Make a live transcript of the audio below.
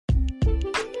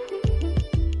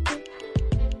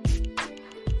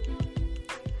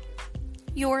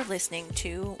You're listening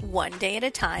to One Day at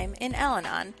a Time in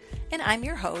Al-Anon, and I'm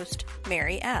your host,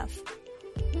 Mary F.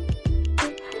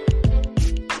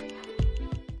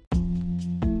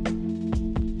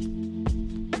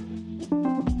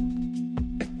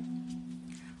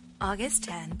 August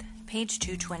 10th, page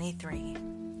 223.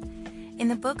 In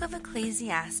the book of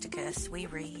Ecclesiasticus, we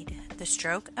read, "The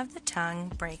stroke of the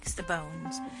tongue breaks the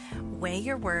bones. Weigh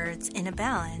your words in a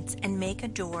balance and make a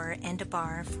door and a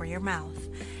bar for your mouth.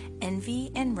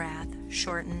 Envy and wrath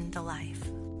shorten the life."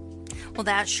 Well,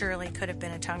 that surely could have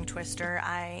been a tongue twister.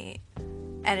 I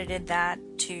edited that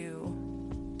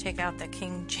to take out the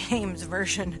King James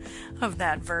version of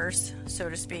that verse, so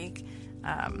to speak,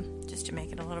 just to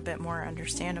make it a little bit more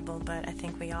understandable. But I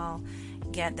think we all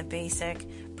get the basic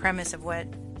premise of what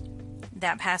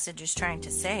that passage is trying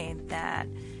to say, that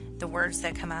the words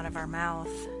that come out of our mouth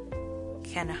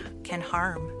can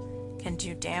harm, can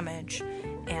do damage,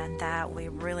 and that we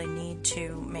really need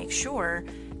to make sure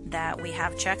that we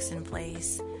have checks in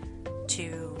place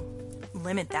to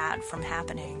limit that from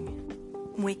happening.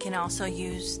 We can also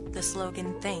use the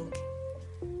slogan think.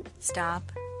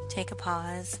 Stop, take a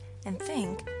pause, and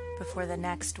think before the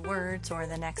next words or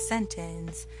the next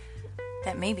sentence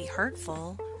that may be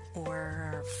hurtful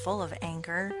or full of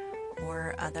anger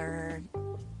or other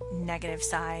negative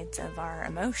sides of our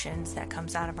emotions that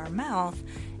comes out of our mouth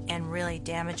and really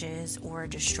damages or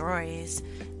destroys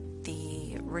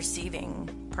the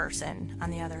receiving person on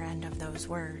the other end of those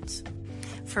words.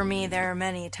 For me, there are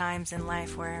many times in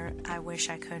life where I wish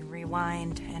I could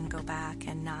rewind and go back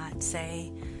and not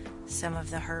say some of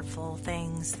the hurtful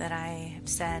things that I have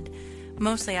said,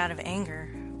 mostly out of anger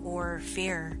or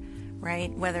fear,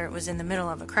 right? Whether it was in the middle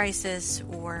of a crisis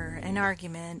or an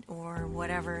argument or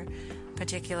whatever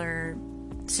particular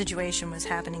situation was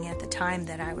happening at the time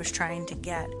that I was trying to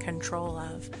get control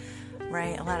of,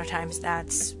 right? A lot of times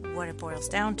that's what it boils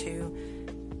down to,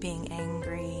 being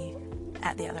angry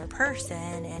at the other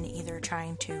person and either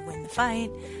trying to win the fight,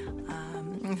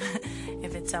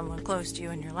 if it's someone close to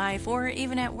you in your life, or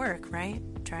even at work, right?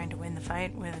 Trying to win the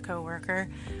fight with a coworker.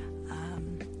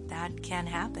 That can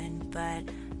happen, but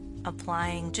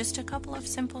applying just a couple of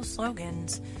simple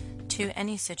slogans to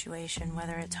any situation,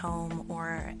 whether it's home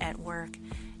or at work,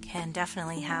 can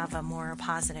definitely have a more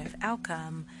positive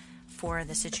outcome for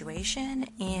the situation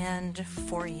and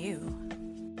for you.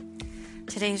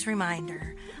 Today's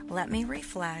reminder: let me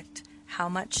reflect how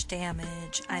much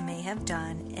damage I may have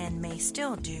done and may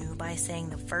still do by saying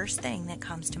the first thing that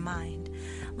comes to mind.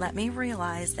 Let me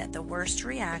realize that the worst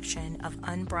reaction of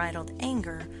unbridled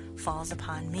anger falls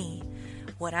upon me.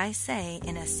 What I say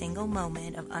in a single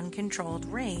moment of uncontrolled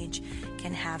rage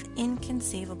can have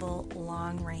inconceivable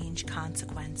long-range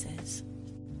consequences.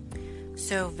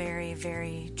 So very,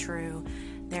 very true.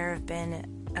 There have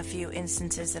been a few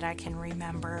instances that I can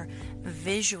remember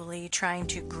visually trying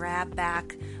to grab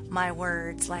back my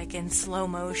words like in slow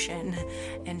motion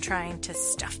and trying to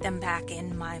stuff them back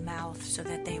in my mouth so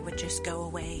that they would just go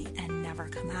away and never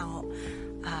come out.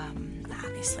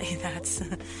 Obviously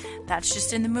that's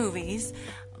just in the movies,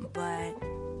 but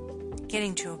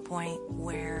getting to a point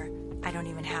where I don't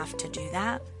even have to do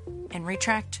that and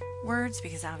retract words,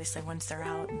 because obviously once they're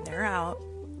out,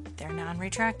 they're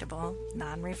non-retractable,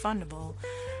 non-refundable.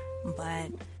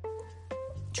 But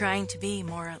trying to be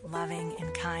more loving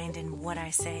and kind in what I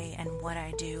say and what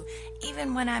I do,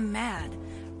 even when I'm mad,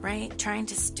 right? Trying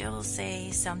to still say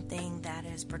something that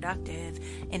is productive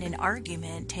in an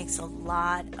argument takes a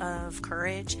lot of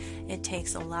courage. It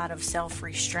takes a lot of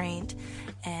self-restraint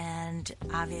and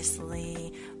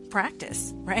obviously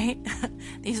practice, right?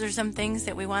 These are some things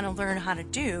that we want to learn how to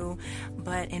do,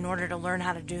 but in order to learn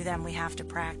how to do them, we have to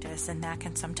practice, and that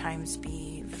can sometimes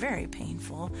be very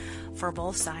painful for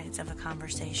both sides of a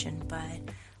conversation.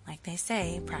 But like they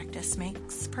say, practice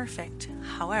makes perfect.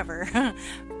 However,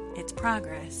 it's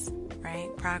progress, right?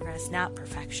 Progress, not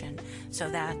perfection. So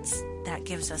that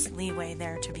gives us leeway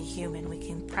there to be human. We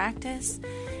can practice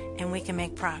and we can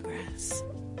make progress.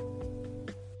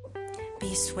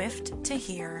 Be swift to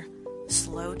hear,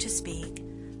 slow to speak,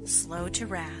 slow to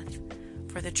wrath,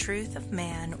 for the truth of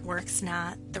man works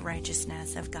not the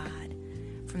righteousness of God.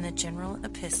 From the General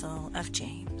Epistle of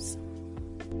James.